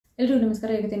ಎಲ್ಲರೂ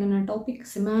ನಮಸ್ಕಾರ. ಇವತ್ತಿನ ನನ್ನ ಟಾಪಿಕ್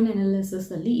ಸೆಮನ್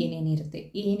ಅನಾಲಿಸಿಸಲ್ಲಿ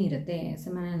ಏನಿರುತ್ತೆ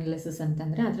ಸೆಮನ್ ಅನಾಲಿಸಿಸ್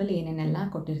ಅಂತಂದರೆ ಅದರಲ್ಲಿ ಏನೇನೆಲ್ಲ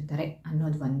ಕೊಟ್ಟಿರ್ತಾರೆ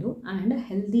ಅನ್ನೋದು ಒಂದು. ಆ್ಯಂಡ್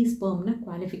ಹೆಲ್ದಿ ಸ್ಪರ್ಮ್ನ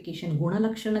ಕ್ವಾಲಿಫಿಕೇಷನ್,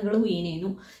 ಗುಣಲಕ್ಷಣಗಳು ಏನೇನು,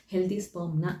 ಹೆಲ್ದಿ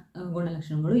ಸ್ಪರ್ಮ್ನ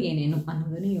ಗುಣಲಕ್ಷಣಗಳು ಏನೇನು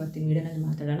ಅನ್ನೋದನ್ನು ಇವತ್ತಿನ ವಿಡಿಯೋನಲ್ಲಿ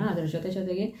ಮಾತಾಡೋಣ. ಅದರ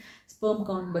ಜೊತೆಗೆ ಸ್ಪರ್ಮ್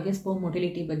ಕೌಂಟ್ ಬಗ್ಗೆ, ಸ್ಪರ್ಮ್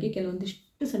ಮೊಟಿಲಿಟಿ ಬಗ್ಗೆ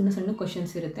ಕೆಲವೊಂದಿಷ್ಟು ಸಣ್ಣ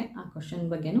ಕ್ವಶನ್ಸ್ ಇರುತ್ತೆ. ಆ ಕ್ವಶನ್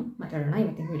ಬಗ್ಗೆನೂ ಮಾತಾಡೋಣ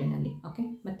ಇವತ್ತಿನ ವಿಡಿಯೋನಲ್ಲಿ. ಓಕೆ,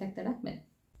 ಮತ್ತೆ ಆಗ್ತಡ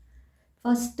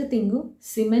ಫಸ್ಟ್ ಥಿಂಗು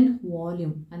ಸಿಮೆನ್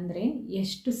ವಾಲ್ಯೂಮ್, ಅಂದರೆ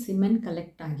ಎಷ್ಟು ಸಿಮೆನ್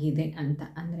ಕಲೆಕ್ಟ್ ಆಗಿದೆ ಅಂತ,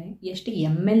 ಅಂದರೆ ಎಷ್ಟು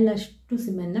ml ಅಷ್ಟು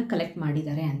ಸಿಮೆನ್ನ ಕಲೆಕ್ಟ್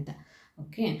ಮಾಡಿದ್ದಾರೆ ಅಂತ.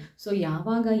 ಓಕೆ, ಸೊ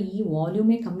ಯಾವಾಗ ಈ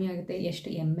ವಾಲ್ಯೂಮೇ ಕಮ್ಮಿ ಆಗುತ್ತೆ, ಎಷ್ಟು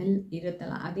ml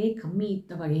ಇರುತ್ತಲ್ಲ ಅದೇ ಕಮ್ಮಿ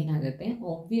ಇದ್ದವಾಗ ಏನಾಗುತ್ತೆ,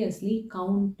 obviously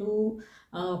count,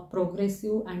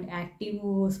 progressive and active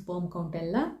sperm count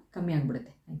ಎಲ್ಲ ಕಮ್ಮಿ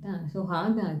ಆಗಿಬಿಡುತ್ತೆ, ಆಯಿತಾ. ಸೊ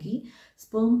ಹಾಗಾಗಿ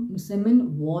ಸಿಮೆನ್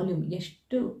ವಾಲ್ಯೂಮ್,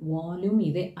 ಎಷ್ಟು ವಾಲ್ಯೂಮ್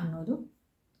ಇದೆ ಅನ್ನೋದು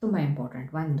ತುಂಬ ಇಂಪಾರ್ಟೆಂಟ್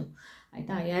ಒಂದು,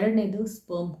 ಆಯಿತಾ. ಎರಡನೇದು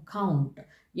ಸ್ಪರ್ಮ್ ಕೌಂಟ್,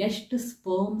 ಎಷ್ಟು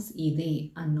ಸ್ಪರ್ಮ್ಸ್ ಇದೆ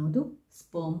ಅನ್ನೋದು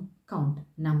sperm count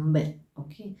number.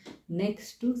 Okay,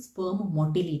 next sperm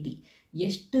motility,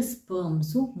 ಎಷ್ಟು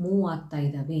ಸ್ಪರ್ಮ್ಸು ಮೂವ್ ಆಗ್ತಾ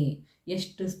ಇದ್ದಾವೆ,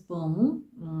 ಎಷ್ಟು ಸ್ಪರ್ಮು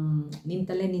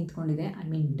ನಿಂತಲ್ಲೇ ನಿಂತ್ಕೊಂಡಿದೆ, ಐ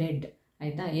ಮೀನ್ ಡೆಡ್,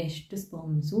 ಆಯಿತಾ. ಎಷ್ಟು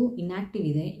ಸ್ಪರ್ಮ್ಸು ಇನ್ಆ್ಯಕ್ಟಿವ್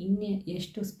ಇದೆ,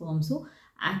 ಎಷ್ಟು ಸ್ಪರ್ಮ್ಸು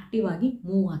ಆ್ಯಕ್ಟಿವ್ ಆಗಿ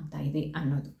ಮೂವ್ ಆಗ್ತಾ ಇದೆ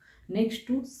ಅನ್ನೋದು.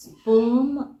 Next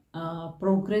sperm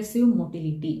progressive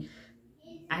motility,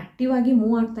 active ಆಗಿ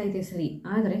ಮೂವ್ ಆಗ್ತಾ ಇದೆ ಸರಿ,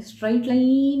 ಆದರೆ ಸ್ಟ್ರೈಟ್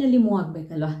ಲೈನಲ್ಲಿ ಮೂವ್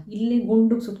ಆಗಬೇಕಲ್ವ, ಇಲ್ಲೇ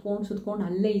ಗುಂಡಿಗೆ ಸುತ್ಕೊಂಡು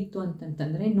ಅಲ್ಲೇ ಇತ್ತು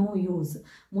ಅಂತಂತಂದರೆ ನೋ ಯೂಸ್,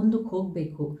 ಮುಂದಕ್ಕೆ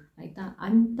ಹೋಗಬೇಕು, ಆಯಿತಾ.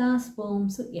 ಅಂಥ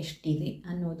ಸ್ಪರ್ಮ್ಸ್ ಎಷ್ಟಿದೆ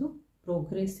ಅನ್ನೋದು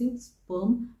progressive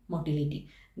sperm motility.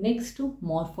 Next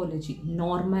morphology,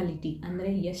 ನಾರ್ಮಾಲಿಟಿ,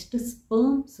 ಅಂದರೆ ಎಷ್ಟು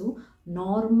ಸ್ಪರ್ಮ್ಸು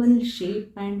ನಾರ್ಮಲ್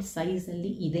ಶೇಪ್ ಆ್ಯಂಡ್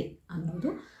ಸೈಜಲ್ಲಿ ಇದೆ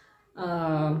ಅನ್ನೋದು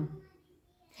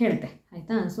ಹೇಳುತ್ತೆ,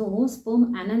 ಆಯಿತಾ. ಸೊ ಸ್ಪರ್ಮ್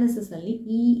ಅನಾಲಿಸಿಸಲ್ಲಿ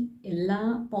ಈ ಎಲ್ಲ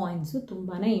ಪಾಯಿಂಟ್ಸು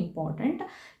ತುಂಬಾ ಇಂಪಾರ್ಟೆಂಟ್.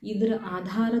 ಇದರ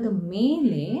ಆಧಾರದ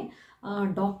ಮೇಲೆ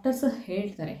ಡಾಕ್ಟರ್ಸ್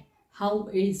ಹೇಳ್ತಾರೆ how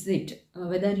is it,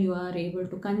 whether you are able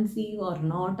to conceive R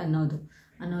not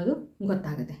ಅನ್ನೋದು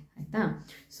ಗೊತ್ತಾಗುತ್ತೆ, ಆಯಿತಾ.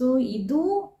 ಸೊ ಇದು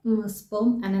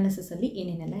ಸ್ಪರ್ಮ್ ಅನಾಲಿಸಿಸಲ್ಲಿ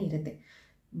ಏನೇನೆಲ್ಲ ಇರುತ್ತೆ.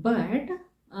 ಬಟ್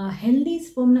ಹೆಲ್ದಿ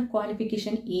ಸ್ಪರ್ಮ್ನ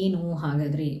ಕ್ವಾಲಿಫಿಕೇಷನ್ ಏನು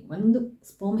ಹಾಗಾದರೆ, ಒಂದು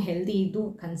ಸ್ಪರ್ಮ್ ಹೆಲ್ದಿ ಇದ್ದು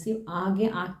ಕನ್ಸೀವ್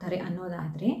ಆಗ್ತಾರೆ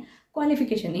ಅನ್ನೋದಾದರೆ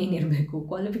ಕ್ವಾಲಿಫಿಕೇಷನ್ ಏನಿರಬೇಕು,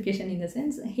 ಕ್ವಾಲಿಫಿಕೇಷನ್ ಇನ್ ದ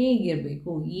ಸೆನ್ಸ್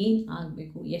ಹೇಗಿರಬೇಕು, ಏನು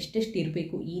ಆಗಬೇಕು, ಎಷ್ಟೆಷ್ಟು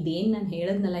ಇರಬೇಕು, ಇದೇನು ನಾನು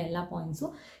ಹೇಳಿದ್ನಲ್ಲ ಎಲ್ಲ ಪಾಯಿಂಟ್ಸು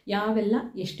ಯಾವೆಲ್ಲ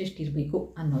ಎಷ್ಟೆಷ್ಟು ಇರಬೇಕು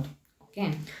ಅನ್ನೋದು. ಓಕೆ,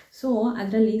 ಸೊ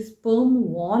ಅದರಲ್ಲಿ ಸ್ಪರ್ಮ್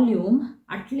ವಾಲ್ಯೂಮ್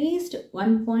ಅಟ್ಲೀಸ್ಟ್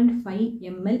 1.5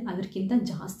 ml ಅದಕ್ಕಿಂತ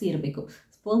ಜಾಸ್ತಿ ಇರಬೇಕು.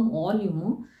 ಸ್ಪರ್ಮ್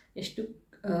ವಾಲ್ಯೂಮು ಎಷ್ಟು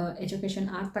ಎಜುಕೇಷನ್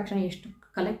ಆದ ತಕ್ಷಣ ಎಷ್ಟು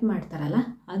ಕಲೆಕ್ಟ್ ಮಾಡ್ತಾರಲ್ಲ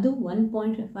ಅದು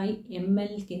 1.5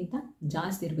 mlಗಿಂತ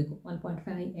ಜಾಸ್ತಿ ಇರಬೇಕು.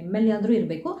 1.5 ml ಆದರೂ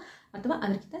ಇರಬೇಕು ಅಥವಾ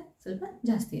ಅದಕ್ಕಿಂತ ಸ್ವಲ್ಪ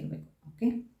ಜಾಸ್ತಿ ಇರಬೇಕು. ಓಕೆ,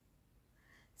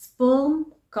 ಸ್ಪರ್ಮ್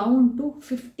ಕೌಂಟು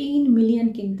 15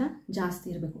 ಮಿಲಿಯನ್ಗಿಂತ ಜಾಸ್ತಿ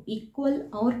ಇರಬೇಕು, ಈಕ್ವಲ್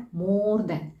ಆರ್ ಮೋರ್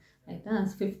ದ್ಯಾನ್, ಆಯಿತಾ.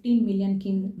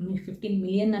 15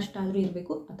 ಮಿಲಿಯನ್ ಅಷ್ಟಾದರೂ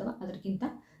ಇರಬೇಕು ಅಥವಾ ಅದಕ್ಕಿಂತ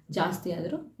ಜಾಸ್ತಿ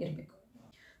ಆದರೂ ಇರಬೇಕು.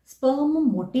 ಸ್ಪರ್ಮ್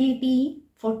ಮೊಟಿಲಿಟಿ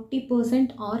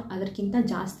 40% ಆರ್ ಅದಕ್ಕಿಂತ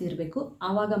ಜಾಸ್ತಿ ಇರಬೇಕು,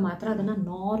 ಆವಾಗ ಮಾತ್ರ ಅದನ್ನು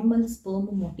ನಾರ್ಮಲ್ ಸ್ಪರ್ಮ್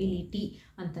ಮೊಟಿಲಿಟಿ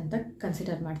ಅಂತಂತ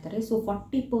ಕನ್ಸಿಡರ್ ಮಾಡ್ತಾರೆ. ಸೊ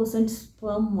 40%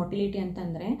 ಸ್ಪರ್ಮ್ ಮೊಟಿಲಿಟಿ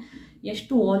ಅಂತಂದರೆ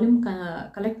ಎಷ್ಟು ವಾಲ್ಯೂಮ್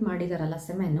ಕಲೆಕ್ಟ್ ಮಾಡಿದಾರಲ್ಲ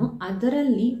ಸೆಮೆನ್ನು,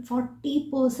 ಅದರಲ್ಲಿ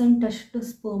 40% ಅಷ್ಟು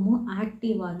ಸ್ಪರ್ಮು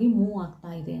ಆ್ಯಕ್ಟಿವ್ ಆಗಿ ಮೂವ್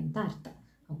ಆಗ್ತಾ ಇದೆ ಅಂತ ಅರ್ಥ.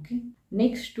 Okay,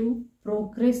 next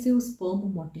progressive sperm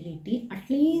motility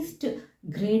at least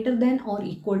greater than R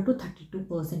equal to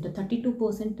 32%.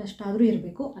 32% ಅಷ್ಟಾದರೂ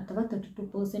ಇರಬೇಕು ಅಥವಾ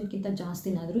 32%ಗಿಂತ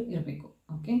ಜಾಸ್ತಿನಾದರೂ ಇರಬೇಕು.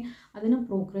 ಓಕೆ, ಅದನ್ನು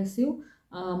ಪ್ರೋಗ್ರೆಸಿವ್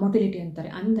ಮೊಟಿಲಿಟಿ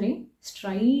ಅಂತಾರೆ. ಅಂದರೆ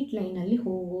ಸ್ಟ್ರೈಟ್ ಲೈನಲ್ಲಿ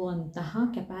ಹೋಗುವಂತಹ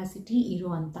ಕೆಪಾಸಿಟಿ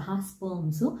ಇರುವಂತಹ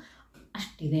ಸ್ಪರ್ಮ್ಸು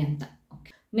ಅಷ್ಟಿದೆ ಅಂತ.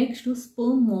 Okay, next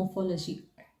sperm morphology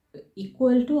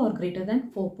equal to R greater than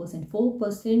 4%.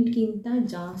 4%ಗಿಂತ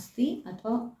ಜಾಸ್ತಿ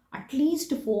ಅಥವಾ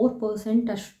ಅಟ್ಲೀಸ್ಟ್ 4%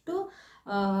 ಅಷ್ಟು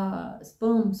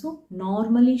sperms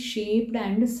normally shaped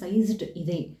and sized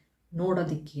ಇದೆ,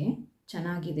 ನೋಡೋದಕ್ಕೆ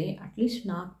ಚೆನ್ನಾಗಿದೆ. ಅಟ್ಲೀಸ್ಟ್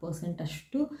 4%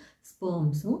 ಅಷ್ಟು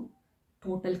ಸ್ಪರ್ಮ್ಸು,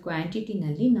 ಟೋಟಲ್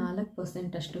ಕ್ವಾಂಟಿಟಿನಲ್ಲಿ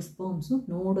 4% ಅಷ್ಟು ಸ್ಪರ್ಮ್ಸು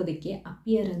ನೋಡೋದಕ್ಕೆ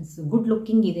ಅಪಿಯರೆನ್ಸ್ ಗುಡ್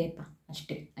ಲುಕ್ಕಿಂಗ್ ಇದೆಯಪ್ಪ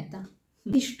ಅಷ್ಟೇ, ಆಯಿತಾ.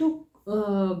 ಇಷ್ಟು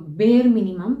ಬೇರ್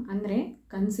ಮಿನಿಮಮ್, ಅಂದರೆ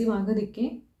ಕನ್ಸೀವ್ ಆಗೋದಕ್ಕೆ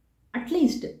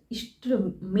ಅಟ್ಲೀಸ್ಟ್ ಇಷ್ಟು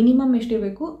ಮಿನಿಮಮ್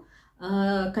ಎಷ್ಟಿರಬೇಕು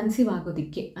ಕನ್ಸೀವ್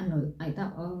ಆಗೋದಕ್ಕೆ ಅನ್ನೋದು, ಆಯಿತಾ.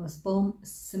 ಸ್ಪರ್ಮ್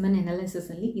ಸಿಮೆನ್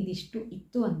ಅನಾಲಿಸಿಸಲ್ಲಿ ಇದಿಷ್ಟು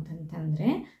ಇತ್ತು ಅಂತಂತಂದರೆ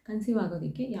ಕನ್ಸೀವ್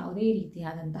ಆಗೋದಕ್ಕೆ ಯಾವುದೇ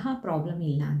ರೀತಿಯಾದಂತಹ ಪ್ರಾಬ್ಲಮ್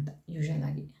ಇಲ್ಲ ಅಂತ ಯೂಶಲ್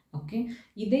ಆಗಿ. ಓಕೆ,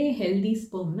 ಇದೇ ಹೆಲ್ದಿ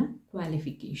ಸ್ಪರ್ಮ್ನ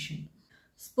ಕ್ವಾಲಿಫಿಕೇಷನ್.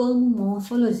 ಸ್ಪರ್ಮ್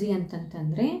ಮಾರ್ಫಾಲಜಿ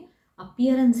ಅಂತಂತಂದರೆ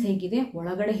ಅಪಿಯರೆನ್ಸ್ ಹೇಗಿದೆ,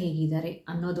 ಒಳಗಡೆ ಹೇಗಿದ್ದಾರೆ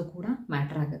ಅನ್ನೋದು ಕೂಡ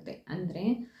ಮ್ಯಾಟ್ರ್ ಆಗುತ್ತೆ. ಅಂದರೆ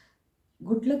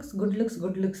ಗುಡ್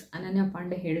ಲುಕ್ಸ್ ಅನನ್ಯ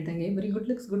ಪಾಂಡೆ ಹೇಳಿದಂಗೆ ಬರೀ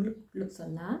ಗುಡ್ ಲುಕ್ಸ್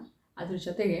ಅಲ್ಲ, ಅದ್ರ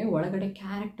ಜೊತೆಗೆ ಒಳಗಡೆ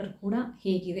ಕ್ಯಾರೆಕ್ಟರ್ ಕೂಡ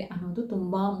ಹೇಗಿದೆ ಅನ್ನೋದು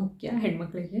ತುಂಬ ಮುಖ್ಯ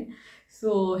ಹೆಣ್ಮಕ್ಳಿಗೆ. ಸೊ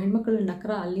ಹೆಣ್ಮಕ್ಳ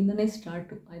ನಖರ ಅಲ್ಲಿಂದನೇ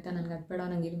ಸ್ಟಾರ್ಟು, ಆಯಿತಾ. ನನಗೆ ಅದು ಬೇಡ,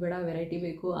 ನನಗೆ ಇದು ಬೇಡ, ವೆರೈಟಿ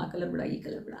ಬೇಕು, ಆ ಕಲರ್ ಬೇಡ, ಈ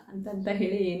ಕಲರ್ ಬೇಡ ಅಂತ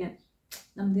ಹೇಳಿ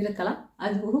ನಮ್ದಿರಕ್ಕಲ್ಲ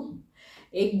ಅದು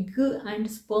ಎಗ್ ಆ್ಯಂಡ್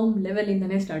ಸ್ಪರ್ಮ್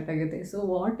ಲೆವೆಲಿಂದನೇ ಸ್ಟಾರ್ಟ್ ಆಗುತ್ತೆ. ಸೊ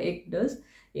ವಾಟ್ ಎಗ್ ಡಸ್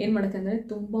ಏನು ಮಾಡುತ್ತೆ ಅಂದರೆ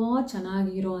ತುಂಬ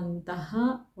ಚೆನ್ನಾಗಿರೋಂತಹ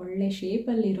ಒಳ್ಳೆ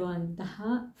ಶೇಪಲ್ಲಿರುವಂತಹ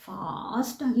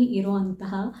ಫಾಸ್ಟಾಗಿ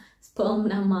ಇರೋವಂತಹ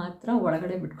ಸ್ಪರ್ಮ್ನ ಮಾತ್ರ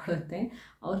ಒಳಗಡೆ ಬಿಟ್ಕೊಳ್ಳುತ್ತೆ,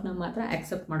 ಅವ್ರನ್ನ ಮಾತ್ರ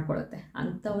ಆ್ಯಕ್ಸೆಪ್ಟ್ ಮಾಡ್ಕೊಳ್ಳುತ್ತೆ,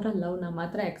 ಅಂಥವ್ರ ಲವ್ನ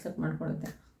ಮಾತ್ರ accept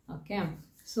ಮಾಡ್ಕೊಳ್ಳುತ್ತೆ. Okay,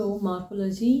 so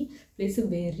morphology place A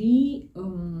very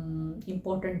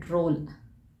important role.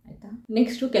 ಆಯಿತಾ.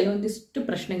 ನೆಕ್ಸ್ಟು ಕೆಲವೊಂದಿಷ್ಟು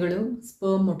ಪ್ರಶ್ನೆಗಳು,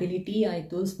 ಸ್ಪರ್ಮ್ ಮೊಟಿಲಿಟಿ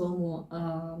ಆಯಿತು, ಸ್ಪರ್ಮ್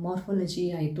ಮಾರ್ಫಾಲಜಿ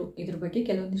ಆಯಿತು, ಇದ್ರ ಬಗ್ಗೆ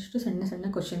ಕೆಲವೊಂದಿಷ್ಟು ಸಣ್ಣ ಸಣ್ಣ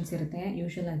ಕ್ವಶನ್ಸ್ ಇರುತ್ತೆ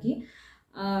ಯೂಶ್ವಲಾಗಿ.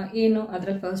 ಏನು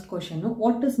ಅದರಲ್ಲಿ first question,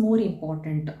 what is more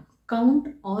important, count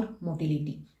R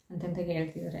motility ಅಂತಂತ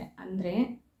ಹೇಳ್ತಿದ್ದಾರೆ. ಅಂದರೆ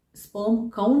ಸ್ಪರ್ಮ್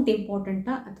ಕೌಂಟ್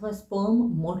ಇಂಪಾರ್ಟೆಂಟಾ ಅಥವಾ ಸ್ಪರ್ಮ್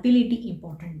ಮೊಟಿಲಿಟಿ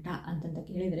ಇಂಪಾರ್ಟೆಂಟಾ ಅಂತಂತ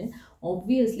ಕೇಳಿದರೆ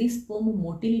ಆಬ್ವಿಯಸ್ಲಿ ಸ್ಪರ್ಮ್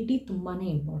ಮೊಟಿಲಿಟಿ ತುಂಬಾ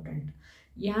ಇಂಪಾರ್ಟೆಂಟ್.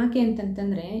 ಯಾಕೆ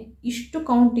ಅಂತಂತಂದರೆ ಇಷ್ಟು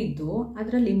ಕೌಂಟ್ ಇದ್ದು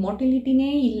ಅದರಲ್ಲಿ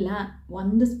ಮೊಟಿಲಿಟಿನೇ ಇಲ್ಲ,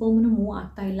 ಒಂದು ಸ್ಪರ್ಮ್ನು ಮೂವ್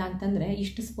ಆಗ್ತಾ ಇಲ್ಲ ಅಂತಂದರೆ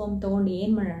ಇಷ್ಟು ಸ್ಪರ್ಮ್ ತೊಗೊಂಡು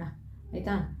ಏನು ಮಾಡೋಣ,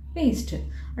 ಆಯಿತಾ, ವೇಸ್ಟ್.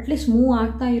 ಅಟ್ಲೀಸ್ಟ್ ಮೂವ್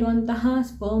ಆಗ್ತಾ ಇರುವಂತಹ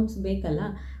ಸ್ಪರ್ಮ್ಸ್ ಬೇಕಲ್ಲ.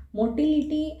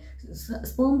 ಮೊಟಿಲಿಟಿ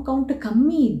ಸ್ಪರ್ಮ್ ಕೌಂಟ್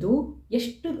ಕಮ್ಮಿ ಇದ್ದು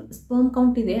ಎಷ್ಟು ಸ್ಪರ್ಮ್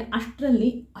ಕೌಂಟ್ ಇದೆ ಅಷ್ಟರಲ್ಲಿ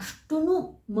ಅಷ್ಟೂ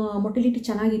ಮೊಟಿಲಿಟಿ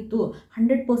ಚೆನ್ನಾಗಿತ್ತು,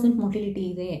 100% ಮೊಟಿಲಿಟಿ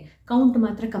ಇದೆ, ಕೌಂಟ್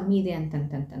ಮಾತ್ರ ಕಮ್ಮಿ ಇದೆ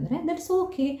ಅಂತಂತಂದರೆ ದಟ್ಸ್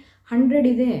ಓಕೆ. 100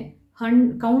 ಇದೆ,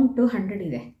 ಕೌಂಟು 100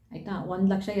 ಇದೆ, ಆಯಿತಾ, 1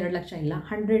 ಲಕ್ಷ 2 ಲಕ್ಷ ಇಲ್ಲ,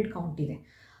 100 ಕೌಂಟ್ ಇದೆ.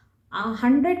 ಆ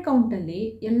 100 ಕೌಂಟಲ್ಲಿ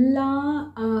ಎಲ್ಲ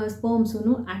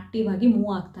ಸ್ಪರ್ಮ್ಸೂ ಆ್ಯಕ್ಟಿವ್ ಆಗಿ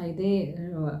ಮೂವ್ ಆಗ್ತಾ ಇದೆ,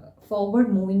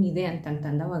 ಫಾರ್ವರ್ಡ್ ಮೂವಿಂಗ್ ಇದೆ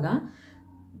ಅಂತಂತಂದವಾಗ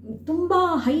ತುಂಬ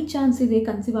ಹೈ ಚಾನ್ಸ್ ಇದೆ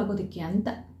ಕನ್ಸೀವ್ ಆಗೋದಕ್ಕೆ ಅಂತ.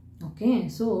 ಓಕೆ,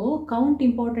 ಸೊ ಕೌಂಟ್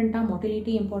ಇಂಪಾರ್ಟೆಂಟಾ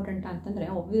ಮೊಟಿಲಿಟಿ ಇಂಪಾರ್ಟೆಂಟಾ ಅಂತಂದರೆ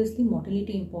ಆಬ್ವಿಯಸ್ಲಿ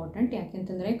ಮೊಟಿಲಿಟಿ ಇಂಪಾರ್ಟೆಂಟ್.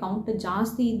 ಯಾಕೆಂತಂದರೆ ಕೌಂಟ್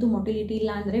ಜಾಸ್ತಿ ಇದ್ದು ಮೊಟಿಲಿಟಿ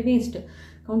ಇಲ್ಲ ಅಂದರೆ ವೇಸ್ಟ್,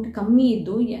 ಕೌಂಟ್ ಕಮ್ಮಿ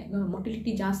ಇದ್ದು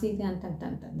ಮೊಟಿಲಿಟಿ ಜಾಸ್ತಿ ಇದೆ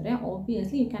ಅಂತಂತಂದರೆ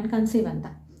ಆಬ್ವಿಯಸ್ಲಿ ಯು ಕ್ಯಾನ್ ಕನ್ಸೀವ್ ಅಂತ.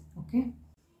 Okay,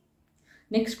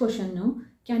 next question,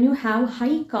 can you have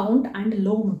high count and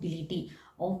low motility?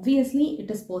 Obviously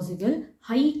it is possible.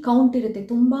 High count ಇರುತ್ತೆ,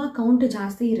 ತುಂಬ ಕೌಂಟ್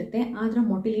ಜಾಸ್ತಿ ಇರುತ್ತೆ, ಆದರೆ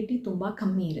ಮೊಟಿಲಿಟಿ ತುಂಬ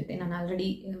ಕಮ್ಮಿ ಇರುತ್ತೆ. ನಾನು ಆಲ್ರೆಡಿ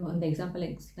ಒಂದು ಎಕ್ಸಾಂಪಲ್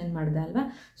ಎಕ್ಸ್ಪ್ಲೇನ್ ಮಾಡಿದೆ ಅಲ್ವಾ.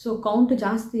 ಸೊ ಕೌಂಟ್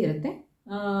ಜಾಸ್ತಿ ಇರುತ್ತೆ,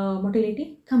 ಮೊಟಿಲಿಟಿ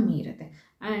ಕಮ್ಮಿ ಇರುತ್ತೆ.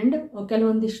 ಆ್ಯಂಡ್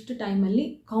ಕೆಲವೊಂದಿಷ್ಟು ಟೈಮಲ್ಲಿ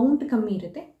ಕೌಂಟ್ ಕಮ್ಮಿ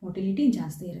ಇರುತ್ತೆ, ಮೊಟಿಲಿಟಿ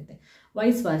ಜಾಸ್ತಿ ಇರುತ್ತೆ,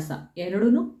 ವೈಸ್ ವರ್ಸ,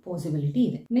 ಎರಡೂ ಪಾಸಿಬಿಲಿಟಿ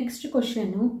ಇದೆ. Next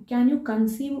question, can you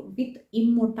conceive with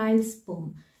ಇಮ್ಮೊಟೈಲ್ sperm?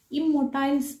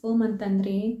 ಇಮ್ಮೊಟೈಲ್ sperm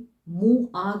ಅಂತಂದರೆ ಮೂವ್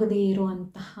ಆಗದೇ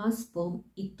ಇರುವಂತಹ ಸ್ಪರ್ಮ್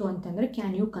ಇತ್ತು ಅಂತಂದರೆ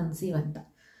ಕ್ಯಾನ್ ಯು ಕನ್ಸೀವ್ ಅಂತ.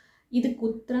 ಇದಕ್ಕೆ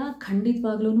ಉತ್ತರ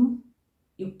ಖಂಡಿತವಾಗ್ಲೂ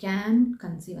ಯು ಕ್ಯಾನ್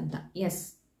ಕನ್ಸೀವ್ ಅಂತ. S,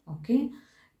 okay.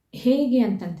 ಹೇಗೆ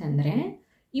ಅಂತಂತಂದರೆ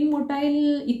ಇಮ್ಮೊಟೈಲ್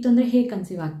ಇತ್ತಂದರೆ ಹೇಗೆ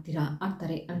ಕನ್ಸೀವ್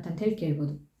ಆಗ್ತಾರೆ ಅಂತಂತ ಹೇಳಿ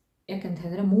ಕೇಳ್ಬೋದು.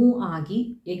 ಯಾಕಂತಂದರೆ ಮೂವ್ ಆಗಿ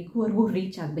ಎಗ್ವರೆಗೂ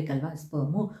ರೀಚ್ ಆಗಬೇಕಲ್ವ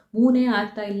ಸ್ಪರ್ಮು. ಮೂವೇ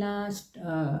ಆಗ್ತಾ ಇಲ್ಲ,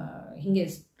 ಹೀಗೆ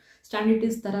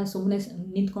ಸ್ಟ್ಯಾಂಡಿಟಿಸ್ ಥರ ಸುಮ್ಮನೆ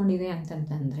ನಿಂತ್ಕೊಂಡಿದೆ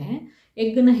ಅಂತಂತಂದರೆ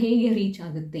ಎಗ್ಗನ್ನ ಹೇಗೆ ರೀಚ್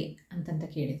ಆಗುತ್ತೆ ಅಂತಂತ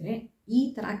ಕೇಳಿದರೆ ಈ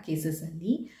ಥರ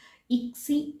ಕೇಸಸಲ್ಲಿ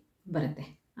ಇಕ್ಸಿ ಬರುತ್ತೆ.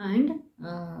 ಆ್ಯಂಡ್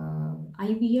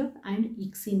IVF ಆ್ಯಂಡ್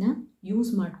ಇಕ್ಸಿನ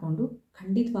ಯೂಸ್ ಮಾಡಿಕೊಂಡು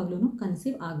ಖಂಡಿತವಾಗ್ಲೂ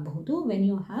ಕನ್ಸೀವ್ ಆಗಬಹುದು when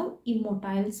you have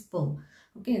ಇಮ್ಮೊಟೈಲ್ sperm.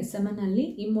 Okay, ಸೆಮನಲ್ಲಿ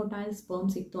ಇಮ್ಮೊಟೈಲ್ sperm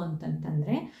ಸಿಕ್ತು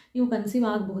ಅಂತಂತಂದರೆ ನೀವು ಕನ್ಸೀವ್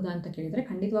ಆಗಬಹುದಾ ಅಂತ ಕೇಳಿದರೆ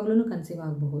ಖಂಡಿತವಾಗ್ಲೂ ಕನ್ಸೀವ್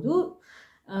ಆಗಬಹುದು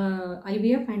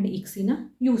IVF ಆ್ಯಂಡ್ ಇಕ್ಸಿನ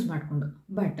ಯೂಸ್ ಮಾಡಿಕೊಂಡು.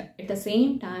 But at the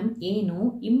same time ಏನು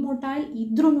ಇಮ್ಮೊಟೈಲ್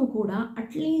ಇದ್ರೂ ಕೂಡ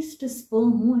ಅಟ್ಲೀಸ್ಟ್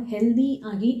ಸ್ಪರ್ಮು ಹೆಲ್ದಿ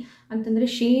ಆಗಿ ಅಂತಂದರೆ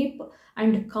ಶೇಪ್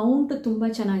ಆ್ಯಂಡ್ ಕೌಂಟ್ ತುಂಬ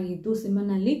ಚೆನ್ನಾಗಿತ್ತು,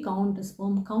 ಸಿಮನಲ್ಲಿ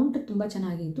ಸ್ಪರ್ಮ್ ಕೌಂಟ್ ತುಂಬ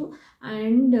ಚೆನ್ನಾಗಿತ್ತು,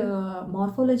 ಆ್ಯಂಡ್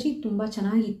ಮಾರ್ಫಾಲಜಿ ತುಂಬ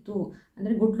ಚೆನ್ನಾಗಿತ್ತು,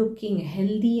 ಅಂದರೆ ಗುಡ್ ಲುಕ್ಕಿಂಗ್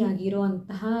ಹೆಲ್ದಿ ಆಗಿರೋ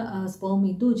ಅಂತಹ ಸ್ಪರ್ಮ್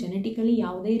ಇದ್ದು, ಜೆನೆಟಿಕಲಿ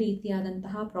ಯಾವುದೇ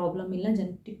ರೀತಿಯಾದಂತಹ ಪ್ರಾಬ್ಲಮ್ ಇಲ್ಲ,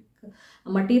 ಜೆನೆಟಿಕ್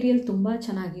ಮಟೀರಿಯಲ್ ತುಂಬ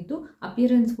ಚೆನ್ನಾಗಿದ್ದು,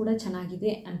 ಅಪಿಯರೆನ್ಸ್ ಕೂಡ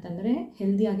ಚೆನ್ನಾಗಿದೆ ಅಂತಂದರೆ,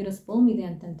 ಹೆಲ್ದಿ ಆಗಿರೋ ಸ್ಪರ್ಮ್ ಇದೆ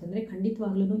ಅಂತಂತಂದರೆ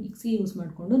ಖಂಡಿತವಾಗ್ಲೂ ಇಕ್ಸಿ ಯೂಸ್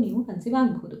ಮಾಡಿಕೊಂಡು ನೀವು ಕನ್ಸೀವ್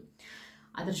ಆಗಬಹುದು.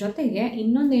 ಅದ್ರ ಜೊತೆಗೆ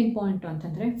ಇನ್ನೊಂದೇನು ಪಾಯಿಂಟು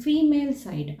ಅಂತಂದರೆ ಫೀಮೇಲ್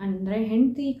ಸೈಡ್ ಅಂದರೆ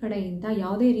ಹೆಂಡತಿ ಕಡೆಯಿಂದ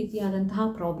ಯಾವುದೇ ರೀತಿಯಾದಂತಹ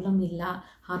ಪ್ರಾಬ್ಲಮ್ ಇಲ್ಲ,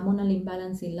 ಹಾರ್ಮೋನಲ್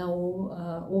ಇಂಬ್ಯಾಲೆನ್ಸ್ ಇಲ್ಲ,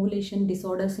 ಓವ್ಯುಲೇಷನ್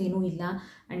ಡಿಸಾರ್ಡರ್ಸ್ ಏನೂ ಇಲ್ಲ,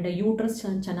 ಆ್ಯಂಡ್ ಯೂಟ್ರಸ್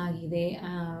ಚೆನ್ನಾಗಿದೆ,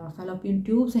 ಫಾಲೋಪಿಯನ್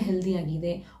ಟ್ಯೂಬ್ಸ್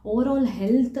ಹೆಲ್ದಿಯಾಗಿದೆ, ಓವರಾಲ್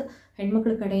ಹೆಲ್ತ್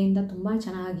ಹೆಣ್ಮಕ್ಳ ಕಡೆಯಿಂದ ತುಂಬ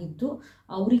ಚೆನ್ನಾಗಿದ್ದು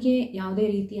ಅವರಿಗೆ ಯಾವುದೇ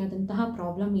ರೀತಿಯಾದಂತಹ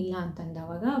ಪ್ರಾಬ್ಲಮ್ ಇಲ್ಲ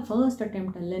ಅಂತಂದವಾಗ ಫಸ್ಟ್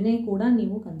ಅಟೆಂಪ್ಟಲ್ಲೇ ಕೂಡ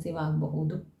ನೀವು ಕನ್ಸೀವ್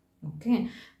ಆಗಬಹುದು. ಓಕೆ,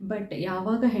 ಬಟ್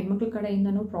ಯಾವಾಗ ಹೆಣ್ಮಕ್ಳ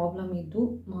ಕಡೆಯಿಂದನೂ ಪ್ರಾಬ್ಲಮ್ ಇದ್ದು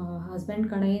ಹಸ್ಬೆಂಡ್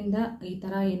ಕಡೆಯಿಂದ ಈ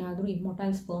ಥರ ಏನಾದರೂ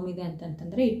ಇಮ್ಮೊಟೈಲ್ ಸ್ಪರ್ಮ್ ಇದೆ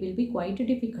ಅಂತಂತಂದರೆ it will be quite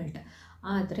difficult,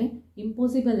 ಆದರೆ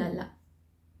ಇಂಪಾಸಿಬಲ್ ಅಲ್ಲ.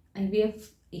 IVF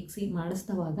ಇಕ್ಸಿ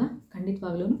ಮಾಡಿಸಿದವಾಗ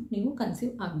ಖಂಡಿತವಾಗ್ಲೂ ನೀವು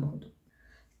ಕನ್ಸೀವ್ ಆಗಬಹುದು.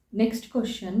 Next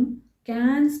question,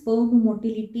 can sperm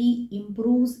motility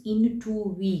improves in 2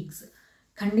 weeks?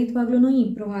 ಖಂಡಿತವಾಗ್ಲೂ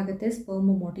ಇಂಪ್ರೂವ್ ಆಗುತ್ತೆ. ಸ್ಪರ್ಮ್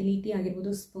ಮೊಟಿಲಿಟಿ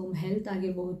ಆಗಿರ್ಬೋದು, ಸ್ಪರ್ಮ್ ಹೆಲ್ತ್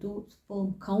ಆಗಿರ್ಬೋದು, ಸ್ಪರ್ಮ್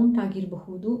ಕೌಂಟ್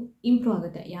ಆಗಿರಬಹುದು, ಇಂಪ್ರೂವ್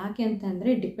ಆಗುತ್ತೆ. ಯಾಕೆ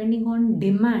ಅಂತಂದರೆ ಡಿಪೆಂಡಿಂಗ್ ಆನ್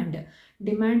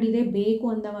ಡಿಮ್ಯಾಂಡ್ ಇದೆ, ಬೇಕು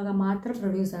ಅಂದವಾಗ ಮಾತ್ರ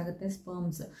ಪ್ರೊಡ್ಯೂಸ್ ಆಗುತ್ತೆ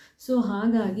ಸ್ಪರ್ಮ್ಸ್. ಸೊ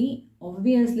ಹಾಗಾಗಿ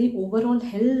obviously overall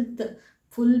health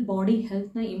full body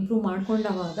ಹೆಲ್ತ್ನ improve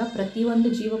ಮಾಡ್ಕೊಂಡಾಗ ಪ್ರತಿಯೊಂದು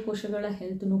ಜೀವಕೋಶಗಳ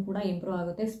ಹೆಲ್ತ್ನೂ ಕೂಡ ಇಂಪ್ರೂವ್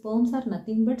ಆಗುತ್ತೆ. Sperms are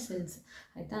nothing but cells,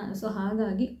 ಆಯಿತಾ. ಸೊ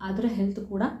ಹಾಗಾಗಿ ಅದರ ಹೆಲ್ತ್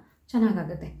ಕೂಡ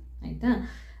ಚೆನ್ನಾಗಾಗುತ್ತೆ, ಆಯಿತಾ.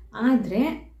 ಆದರೆ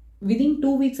ವಿದಿನ್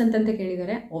 2 ವೀಕ್ಸ್ ಅಂತಂತ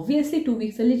ಕೇಳಿದರೆ ಆಬ್ವಿಯಸ್ಲಿ 2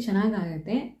 ವೀಕ್ಸಲ್ಲಿ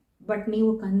ಚೆನ್ನಾಗಾಗುತ್ತೆ. ಬಟ್ ನೀವು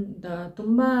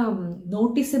ತುಂಬ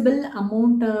ನೋಟಿಸಬಲ್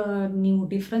ಅಮೌಂಟ್ ನೀವು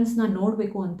ಡಿಫ್ರೆನ್ಸ್ನ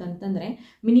ನೋಡಬೇಕು ಅಂತಂತಂದರೆ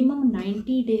ಮಿನಿಮಮ್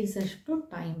 90 ಡೇಸ್ ಅಷ್ಟು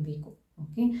ಟೈಮ್ ಬೇಕು.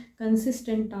 ಓಕೆ,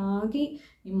 ಕನ್ಸಿಸ್ಟೆಂಟಾಗಿ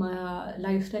ನಿಮ್ಮ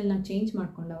ಲೈಫ್ ಸ್ಟೈಲ್ನ ಚೇಂಜ್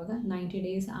ಮಾಡ್ಕೊಂಡಾಗ 90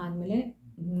 ಡೇಸ್ ಆದಮೇಲೆ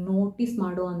ನೋಟಿಸ್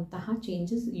ಮಾಡುವಂತಹ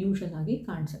ಚೇಂಜಸ್ ಯೂಶಲ್ ಆಗಿ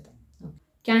ಕಾಣಿಸುತ್ತೆ.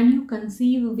 Can you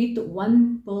conceive with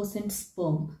 1%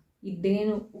 sperm?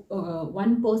 ಇದೇನು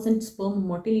 1% ಸ್ಪರ್ಮ್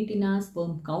ಮೊಟಿಲಿಟಿನ,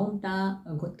 ಸ್ಪರ್ಮ್ ಕೌಂಟಾ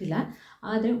ಗೊತ್ತಿಲ್ಲ.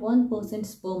 ಆದರೆ 1%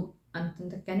 ಸ್ಪರ್ಮ್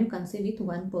ಅಂತಂದ್ರೆ can you conceive with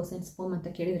 1% sperm ಅಂತ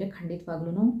ಕೇಳಿದರೆ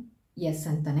ಖಂಡಿತವಾಗ್ಲೂ ಎಸ್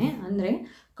ಅಂತಾನೆ. ಅಂದರೆ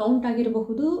ಕೌಂಟ್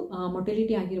ಆಗಿರಬಹುದು,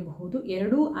 ಮೊಟಿಲಿಟಿ ಆಗಿರಬಹುದು,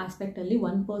 ಎರಡೂ ಆಸ್ಪೆಕ್ಟಲ್ಲಿ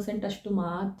 1% ಅಷ್ಟು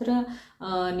ಮಾತ್ರ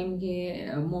ನಿಮಗೆ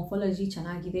ಮೊರ್ಫಾಲಜಿ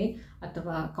ಚೆನ್ನಾಗಿದೆ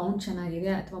ಅಥವಾ ಕೌಂಟ್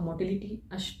ಚೆನ್ನಾಗಿದೆ ಅಥವಾ ಮೊಟಿಲಿಟಿ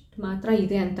ಅಷ್ಟು ಮಾತ್ರ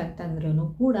ಇದೆ ಅಂತಂದ್ರೂ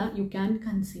ಕೂಡ ಯು ಕ್ಯಾನ್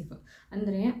ಕನ್ಸೀವ್.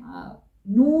 ಅಂದರೆ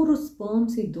 100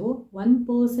 ಸ್ಪರ್ಮ್ಸ್ ಇದ್ದು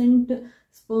 1%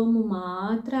 ಸ್ಪರ್ಮ್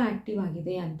ಮಾತ್ರ ಆ್ಯಕ್ಟಿವ್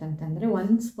ಆಗಿದೆ ಅಂತಂತಂದರೆ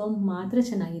 1 ಸ್ಪರ್ಮ್ ಮಾತ್ರ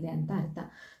ಚೆನ್ನಾಗಿದೆ ಅಂತ ಅರ್ಥ.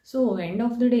 So end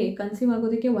of the day conceive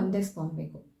ಆಗೋದಕ್ಕೆ ಒಂದೇ ಸ್ಪರ್ಮ್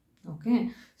ಬೇಕು. ಓಕೆ,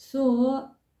 ಸೊ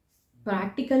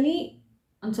ಪ್ರಾಕ್ಟಿಕಲಿ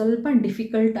ಒಂದು ಸ್ವಲ್ಪ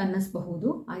ಡಿಫಿಕಲ್ಟ್ ಅನ್ನಿಸ್ಬಹುದು.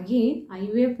 ಹಾಗೆ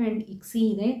IVF ಆ್ಯಂಡ್ ICSI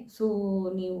ಇದೆ. ಸೊ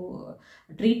ನೀವು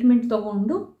ಟ್ರೀಟ್ಮೆಂಟ್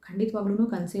ತೊಗೊಂಡು ಖಂಡಿತವಾಗ್ಲೂ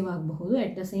ಕನ್ಸೀವ್ ಆಗಬಹುದು.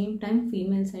 At the same time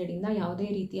female ಸೈಡಿಂದ ಯಾವುದೇ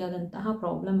ರೀತಿಯಾದಂತಹ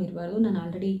ಪ್ರಾಬ್ಲಮ್ ಇರಬಾರ್ದು. ನಾನು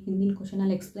ಆಲ್ರೆಡಿ ಹಿಂದಿನ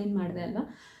ಕ್ವಶನಲ್ಲಿ ಎಕ್ಸ್ಪ್ಲೈನ್ ಮಾಡಿದೆ ಅಲ್ವಾ.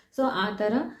 ಸೊ ಆ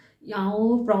ಥರ ಯಾವ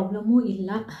ಪ್ರಾಬ್ಲಮ್ಮೂ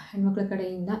ಇಲ್ಲ ಹೆಣ್ಮಕ್ಳ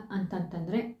ಕಡೆಯಿಂದ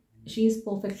ಅಂತಂತಂದರೆ she is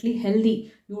perfectly healthy.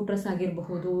 Uterus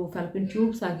ಆಗಿರಬಹುದು, ಫ್ಯಾಲ್ಪಿನ್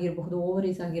ಟ್ಯೂಬ್ಸ್ ಆಗಿರಬಹುದು,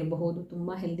 ಓವರೀಸ್ ಆಗಿರಬಹುದು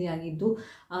ತುಂಬ ಹೆಲ್ದಿ ಆಗಿದ್ದು,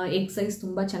 ಎಗ್ ಸೈಜ್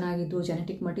ತುಂಬ ಚೆನ್ನಾಗಿದ್ದು,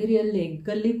 ಜೆನೆಟಿಕ್ ಮಟೀರಿಯಲ್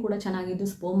ಎಗ್ಗಲ್ಲಿ ಕೂಡ ಚೆನ್ನಾಗಿದ್ದು,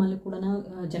 ಸ್ಪರ್ಮಲ್ಲಿ ಕೂಡ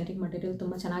ಜೆನೆಟಿಕ್ ಮಟೀರಿಯಲ್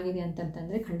ತುಂಬ ಚೆನ್ನಾಗಿದೆ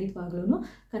ಅಂತಂತಂದರೆ ಖಂಡಿತವಾಗ್ಲೂ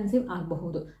ಕನ್ಸೀವ್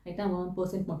ಆಗಬಹುದು, ಆಯಿತಾ.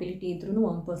 1% ಮೊಟಿಲಿಟಿ ಇದ್ರೂ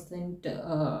 1%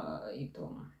 ಇದು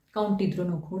ಕೌಂಟ್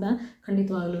ಇದ್ರೂ ಕೂಡ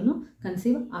ಖಂಡಿತವಾಗ್ಲೂ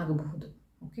ಕನ್ಸೀವ್ ಆಗಬಹುದು.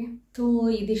 ಓಕೆ, ಸೊ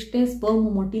ಇದಿಷ್ಟೇ sperm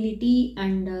motility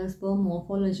and sperm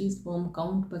morphology, sperm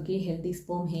count ಬಗ್ಗೆ, ಹೆಲ್ದಿ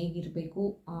ಸ್ಪರ್ಮ್ ಹೇಗಿರಬೇಕು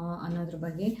ಅನ್ನೋದ್ರ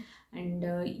ಬಗ್ಗೆ. ಆ್ಯಂಡ್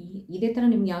ಇದೇ ಥರ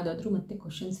ನಿಮ್ಗೆ ಯಾವುದಾದ್ರೂ ಮತ್ತೆ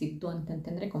ಕ್ವಶನ್ಸ್ ಇತ್ತು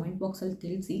ಅಂತಂತಂದರೆ ಕಾಮೆಂಟ್ ಬಾಕ್ಸಲ್ಲಿ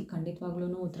ತಿಳಿಸಿ.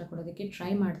 ಖಂಡಿತವಾಗ್ಲೂ ಉತ್ತರ ಕೊಡೋದಕ್ಕೆ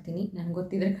ಟ್ರೈ ಮಾಡ್ತೀನಿ. ನನಗೆ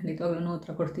ಗೊತ್ತಿದ್ದರೆ ಖಂಡಿತವಾಗ್ಲೂ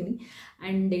ಉತ್ತರ ಕೊಡ್ತೀನಿ.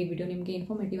 ಆ್ಯಂಡ್ ಈ ವಿಡಿಯೋ ನಿಮಗೆ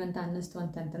ಇನ್ಫಾರ್ಮೇಟಿವ್ ಅಂತ ಅನ್ನಿಸ್ತು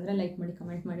ಅಂತಂತಂದರೆ ಲೈಕ್ ಮಾಡಿ,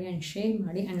 ಕಮೆಂಟ್ ಮಾಡಿ ಆ್ಯಂಡ್ ಶೇರ್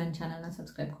ಮಾಡಿ. ಆ್ಯಂಡ್ ನನ್ನ ಚಾನಲ್ನ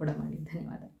ಸಬ್ಸ್ಕ್ರೈಬ್ ಕೂಡ ಮಾಡಿ.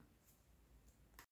 ಧನ್ಯವಾದ.